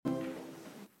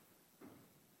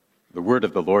The word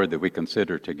of the Lord that we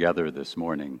consider together this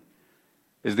morning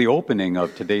is the opening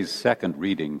of today's second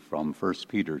reading from 1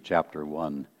 Peter chapter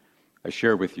 1. I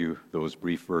share with you those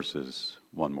brief verses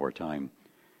one more time.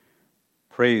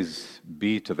 Praise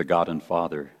be to the God and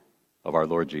Father of our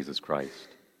Lord Jesus Christ.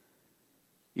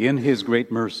 In his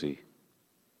great mercy,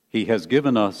 he has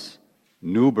given us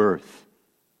new birth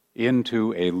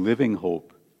into a living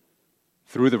hope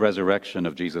through the resurrection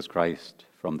of Jesus Christ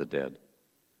from the dead,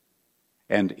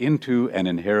 and into an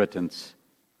inheritance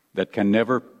that can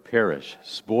never perish,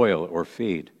 spoil, or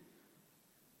fade.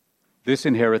 This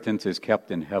inheritance is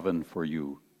kept in heaven for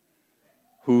you,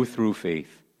 who through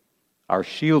faith are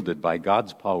shielded by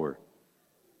God's power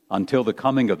until the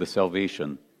coming of the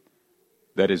salvation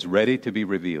that is ready to be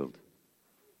revealed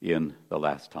in the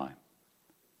last time.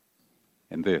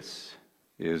 And this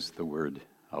is the word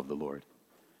of the Lord.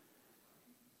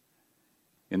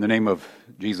 In the name of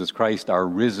Jesus Christ, our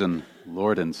risen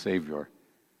Lord and Savior,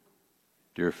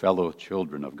 dear fellow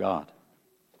children of God,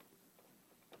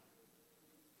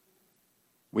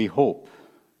 we hope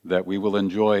that we will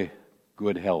enjoy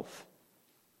good health.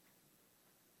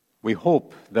 We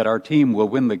hope that our team will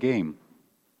win the game.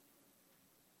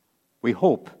 We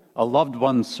hope a loved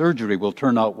one's surgery will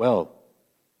turn out well.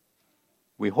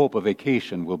 We hope a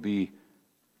vacation will be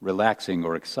relaxing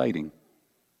or exciting.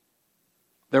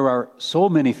 There are so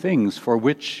many things for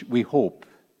which we hope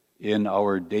in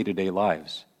our day-to-day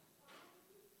lives.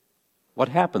 What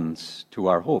happens to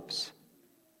our hopes?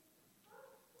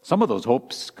 Some of those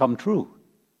hopes come true.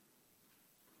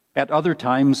 At other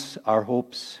times, our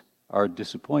hopes are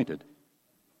disappointed.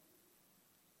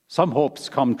 Some hopes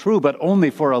come true, but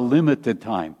only for a limited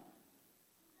time.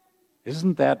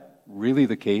 Isn't that really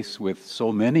the case with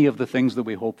so many of the things that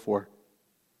we hope for?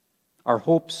 Our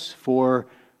hopes for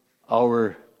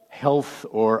our health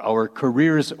or our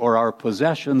careers or our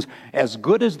possessions, as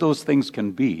good as those things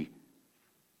can be,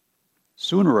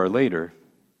 sooner or later,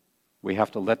 we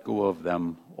have to let go of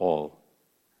them all.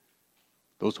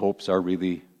 Those hopes are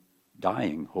really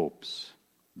dying hopes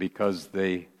because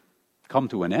they come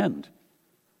to an end.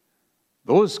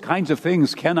 Those kinds of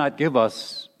things cannot give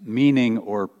us meaning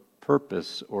or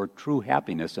purpose or true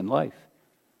happiness in life.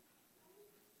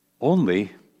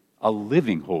 Only a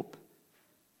living hope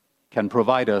can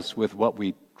provide us with what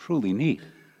we truly need.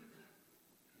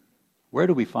 Where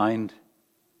do we find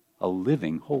a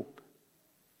living hope?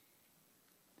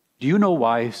 Do you know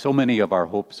why so many of our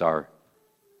hopes are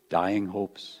dying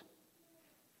hopes?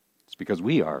 It's because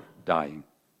we are dying.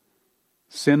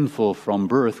 Sinful from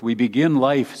birth, we begin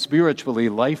life spiritually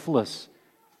lifeless,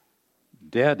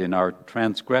 dead in our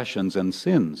transgressions and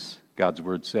sins, God's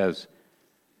word says.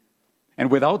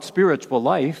 And without spiritual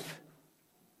life,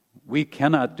 we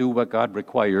cannot do what God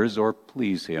requires or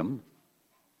please him.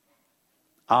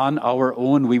 On our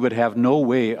own, we would have no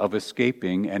way of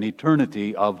escaping an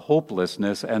eternity of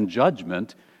hopelessness and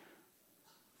judgment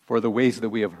for the ways that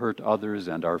we have hurt others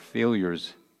and our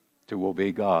failures to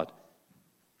obey God.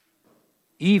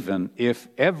 Even if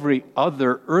every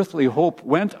other earthly hope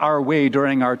went our way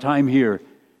during our time here,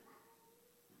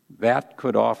 that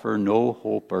could offer no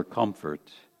hope or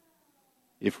comfort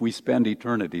if we spend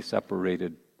eternity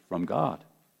separated from God.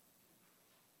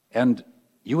 And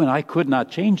you and I could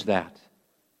not change that.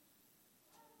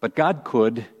 But God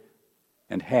could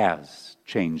and has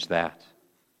changed that.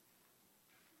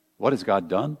 What has God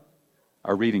done?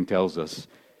 Our reading tells us,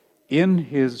 in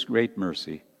his great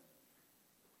mercy,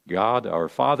 God, our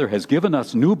Father, has given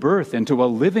us new birth into a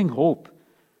living hope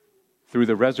through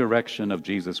the resurrection of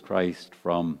Jesus Christ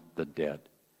from the dead.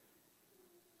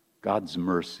 God's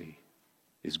mercy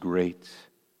is great,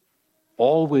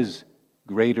 always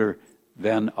greater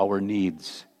than our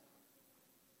needs.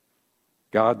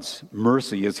 God's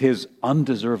mercy is his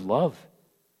undeserved love.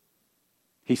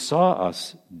 He saw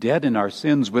us dead in our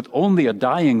sins with only a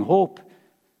dying hope,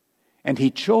 and he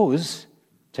chose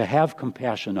to have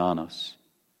compassion on us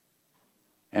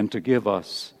and to give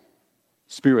us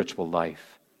spiritual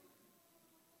life.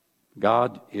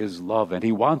 God is love, and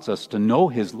he wants us to know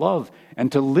his love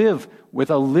and to live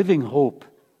with a living hope.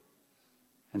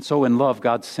 And so in love,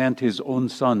 God sent his own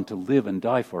Son to live and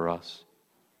die for us.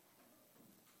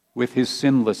 With his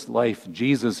sinless life,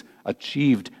 Jesus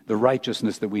achieved the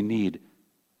righteousness that we need,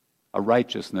 a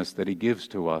righteousness that he gives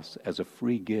to us as a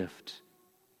free gift.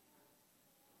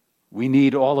 We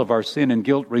need all of our sin and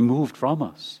guilt removed from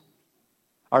us.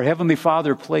 Our Heavenly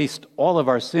Father placed all of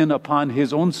our sin upon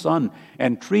his own Son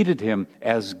and treated him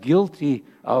as guilty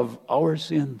of our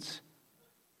sins.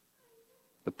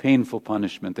 The painful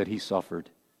punishment that he suffered,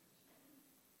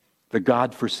 the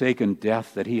God-forsaken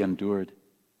death that he endured,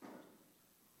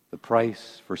 The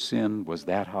price for sin was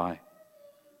that high.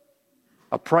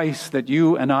 A price that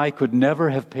you and I could never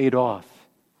have paid off.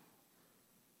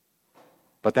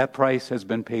 But that price has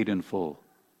been paid in full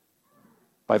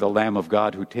by the Lamb of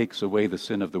God who takes away the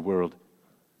sin of the world.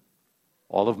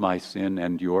 All of my sin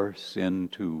and your sin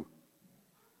too.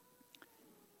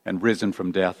 And risen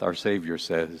from death, our Savior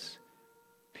says,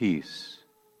 "Peace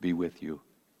be with you."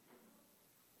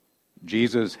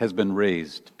 Jesus has been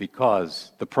raised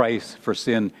because the price for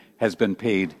sin has been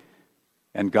paid,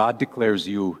 and God declares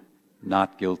you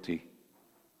not guilty.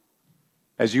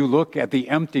 As you look at the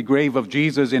empty grave of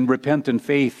Jesus in repentant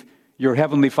faith, your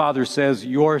Heavenly Father says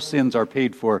your sins are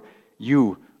paid for.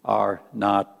 You are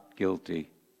not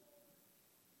guilty.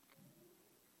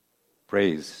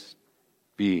 Praise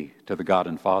be to the God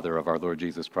and Father of our Lord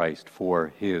Jesus Christ for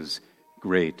His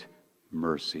great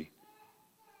mercy.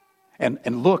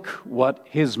 And look what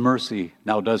His mercy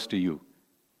now does to you.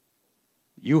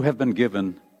 You have been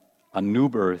given a new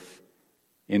birth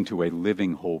into a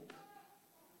living hope.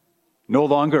 No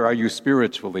longer are you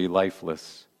spiritually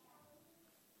lifeless.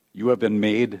 You have been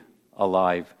made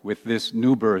alive with this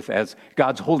new birth as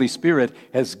God's Holy Spirit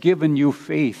has given you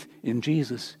faith in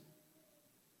Jesus.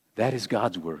 That is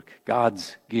God's work,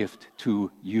 God's gift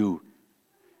to you.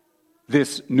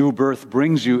 This new birth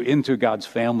brings you into God's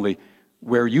family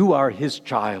where you are His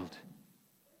child,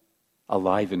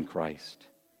 alive in Christ.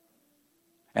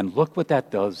 And look what that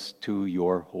does to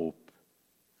your hope.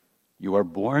 You are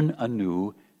born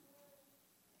anew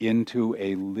into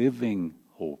a living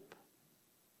hope.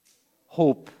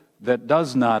 Hope that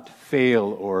does not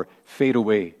fail or fade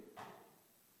away.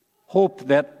 Hope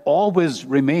that always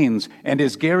remains and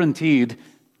is guaranteed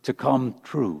to come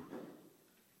true.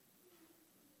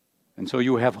 And so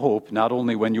you have hope not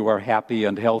only when you are happy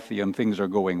and healthy and things are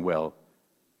going well.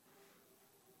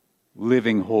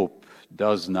 Living hope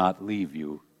does not leave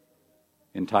you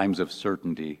in times of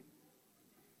certainty,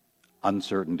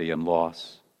 uncertainty, and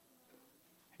loss.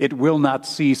 It will not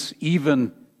cease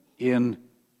even in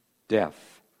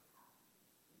death.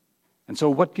 And so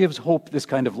what gives hope this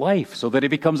kind of life so that it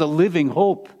becomes a living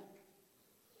hope?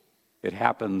 It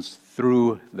happens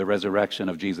through the resurrection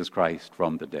of Jesus Christ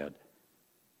from the dead.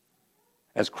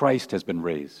 As Christ has been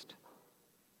raised,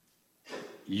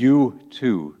 you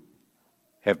too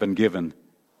have been given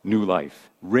new life,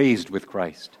 raised with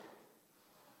Christ.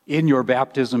 In your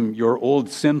baptism, your old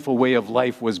sinful way of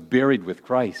life was buried with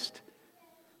Christ.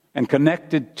 And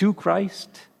connected to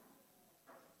Christ,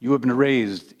 you have been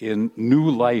raised in new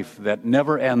life that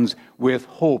never ends, with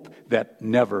hope that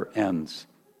never ends.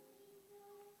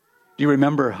 Do you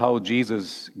remember how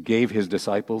Jesus gave His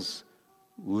disciples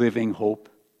living hope?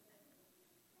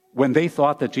 When they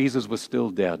thought that Jesus was still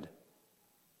dead,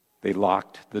 they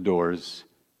locked the doors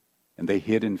and they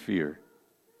hid in fear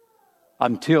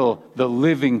until the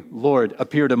living Lord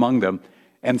appeared among them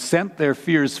and sent their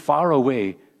fears far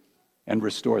away and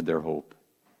restored their hope.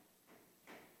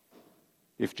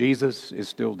 If Jesus is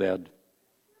still dead,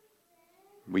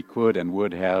 we could and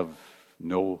would have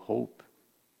no hope.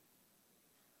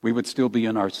 We would still be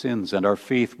in our sins and our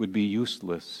faith would be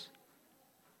useless.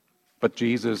 But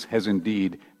Jesus has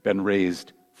indeed been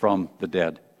raised from the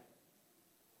dead.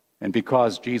 And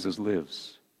because Jesus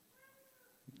lives,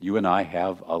 you and I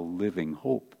have a living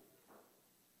hope.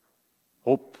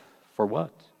 Hope for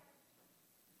what?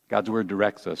 God's Word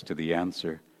directs us to the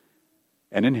answer: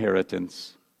 an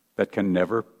inheritance that can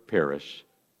never perish,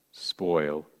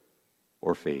 spoil,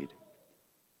 or fade.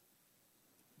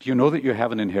 Do you know that you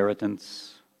have an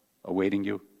inheritance awaiting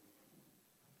you?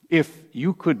 If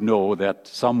you could know that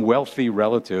some wealthy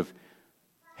relative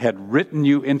had written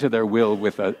you into their will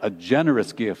with a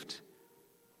generous gift,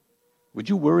 would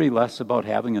you worry less about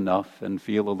having enough and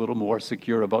feel a little more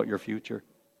secure about your future?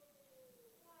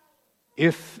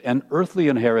 If an earthly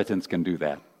inheritance can do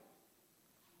that,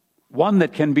 one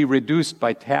that can be reduced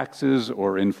by taxes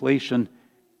or inflation,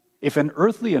 if an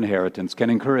earthly inheritance can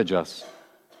encourage us,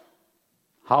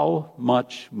 how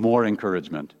much more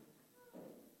encouragement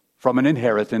from an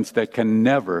inheritance that can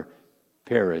never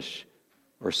perish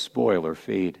or spoil or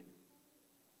fade?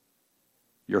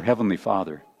 Your Heavenly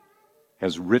Father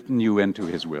has written you into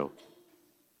His will.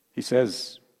 He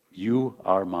says, "You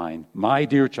are mine, my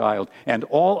dear child, and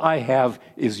all I have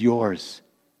is yours."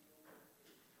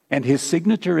 And His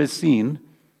signature is seen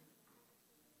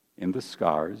in the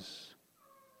scars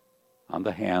on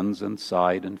the hands and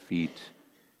side and feet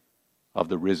of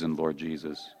the risen Lord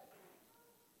Jesus.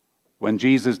 When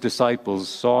Jesus' disciples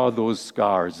saw those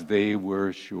scars, they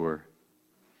were sure.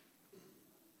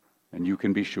 And you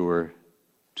can be sure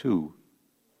too.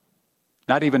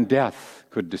 Not even death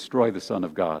could destroy the Son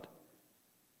of God.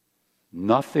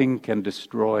 Nothing can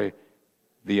destroy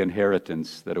the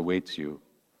inheritance that awaits you,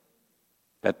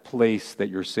 that place that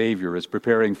your Savior is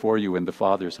preparing for you in the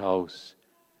Father's house.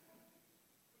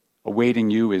 Awaiting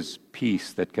you is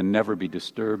peace that can never be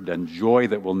disturbed and joy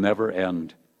that will never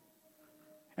end,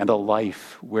 and a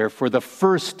life where for the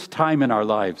first time in our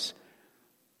lives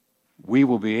we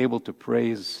will be able to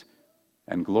praise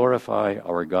and glorify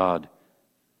our God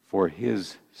for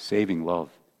His saving love.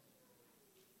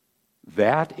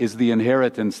 That is the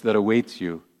inheritance that awaits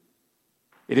you.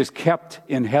 It is kept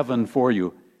in heaven for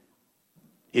you.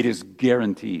 It is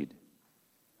guaranteed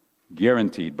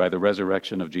by the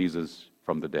resurrection of Jesus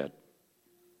from the dead.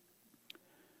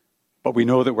 But we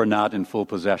know that we're not in full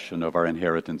possession of our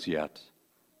inheritance yet.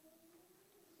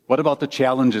 What about the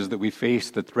challenges that we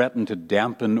face that threaten to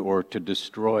dampen or to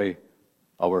destroy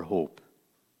our hope?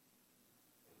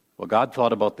 Well, God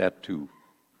thought about that too.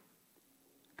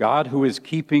 God, who is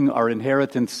keeping our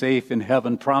inheritance safe in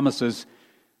heaven, promises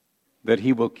that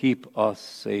He will keep us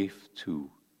safe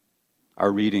too.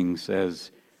 Our reading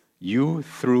says, "You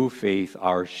through faith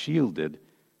are shielded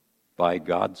by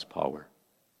God's power."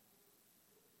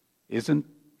 Isn't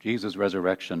Jesus'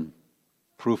 resurrection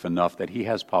proof enough that He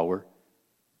has power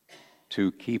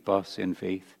to keep us in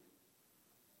faith?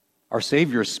 Our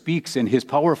Savior speaks in His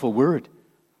powerful word,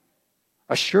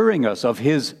 assuring us of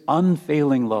His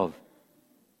unfailing love.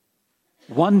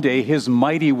 One day His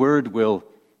mighty word will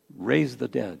raise the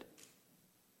dead.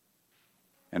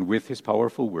 And with His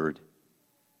powerful word,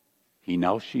 He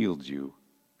now shields you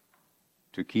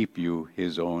to keep you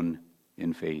His own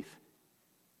in faith.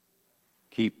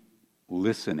 Keep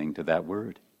listening to that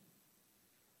word.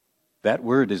 That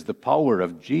word is the power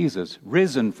of Jesus,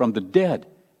 risen from the dead,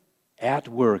 at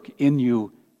work in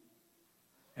you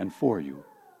and for you.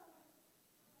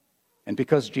 And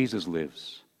because Jesus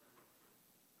lives,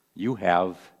 you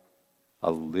have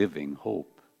a living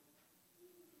hope.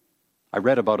 I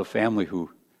read about a family who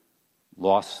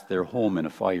lost their home in a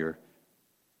fire.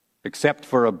 Except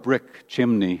for a brick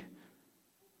chimney,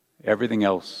 everything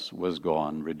else was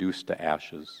gone, reduced to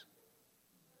ashes.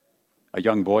 A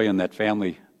young boy in that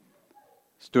family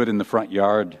stood in the front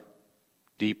yard,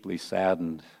 deeply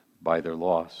saddened by their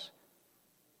loss.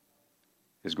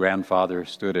 His grandfather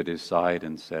stood at his side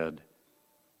and said,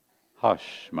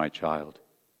 "Hush, my child.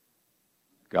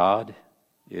 God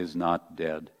is not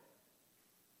dead."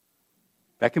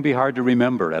 That can be hard to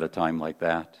remember at a time like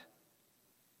that,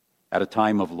 at a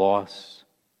time of loss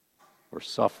or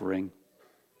suffering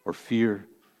or fear.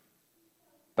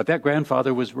 But that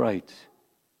grandfather was right.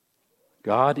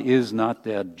 God is not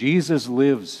dead. Jesus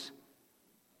lives,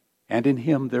 and in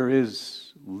Him there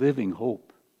is living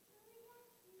hope.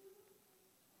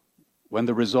 When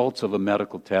the results of a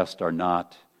medical test are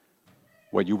not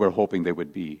what you were hoping they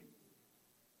would be,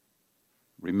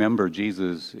 remember,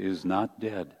 Jesus is not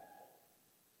dead.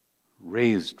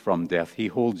 Raised from death, He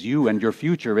holds you and your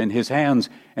future in His hands,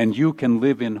 and you can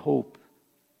live in hope.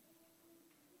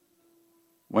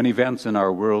 When events in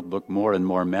our world look more and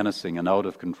more menacing and out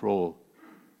of control,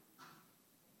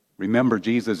 remember,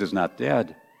 Jesus is not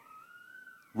dead.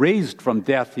 Raised from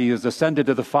death, He is ascended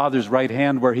to the Father's right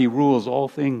hand, where He rules all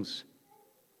things.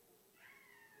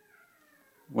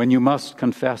 When you must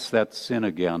confess that sin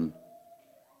again,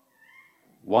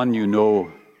 one you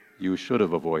know you should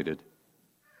have avoided,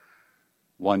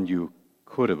 one you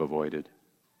could have avoided,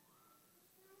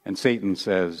 and Satan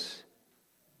says,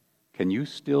 "Can you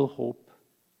still hope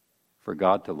for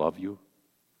God to love you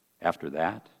after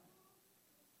that?"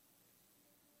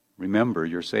 Remember,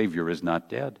 your Savior is not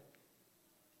dead.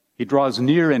 He draws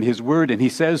near in His word, and He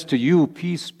says to you,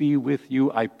 "Peace be with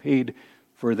you. I paid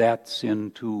for that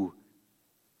sin too."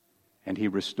 And He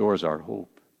restores our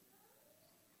hope.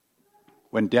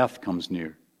 When death comes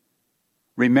near,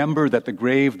 remember that the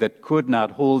grave that could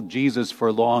not hold Jesus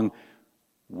for long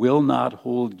will not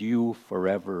hold you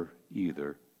forever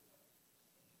either.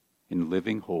 In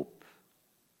living hope,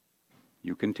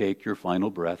 you can take your final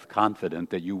breath,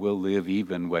 confident that you will live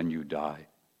even when you die.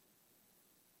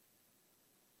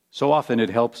 So often it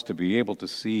helps to be able to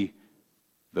see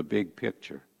the big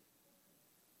picture.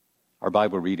 Our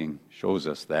Bible reading shows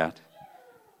us that.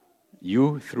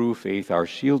 You, through faith, are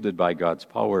shielded by God's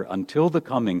power until the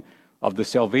coming of the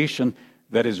salvation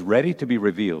that is ready to be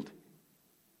revealed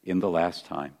in the last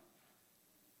time.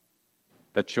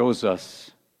 That shows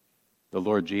us the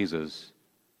Lord Jesus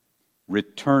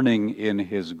returning in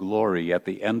His glory at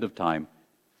the end of time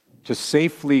to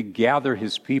safely gather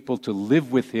His people to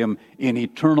live with Him in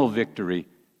eternal victory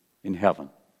in heaven.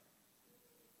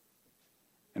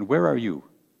 And where are you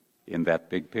in that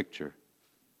big picture?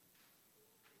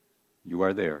 You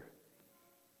are there,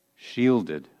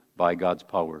 shielded by God's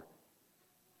power,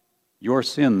 your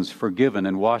sins forgiven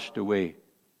and washed away,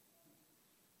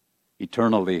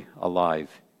 eternally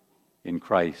alive in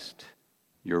Christ,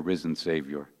 your risen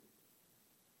Savior.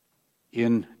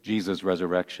 In Jesus'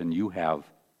 resurrection, you have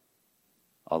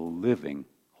a living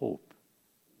hope.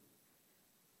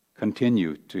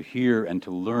 Continue to hear and to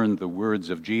learn the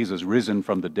words of Jesus risen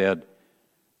from the dead,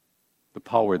 the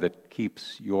power that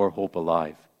keeps your hope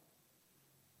alive.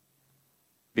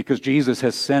 Because Jesus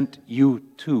has sent you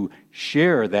to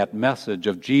share that message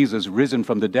of Jesus risen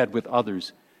from the dead with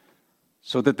others,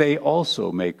 so that they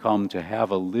also may come to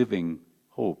have a living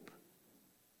hope.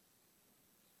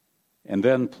 And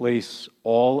then place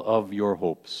all of your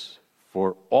hopes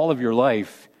for all of your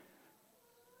life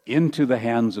into the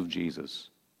hands of Jesus,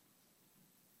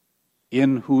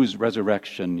 in whose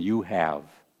resurrection you have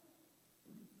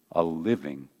a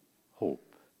living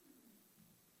hope.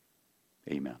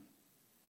 Amen.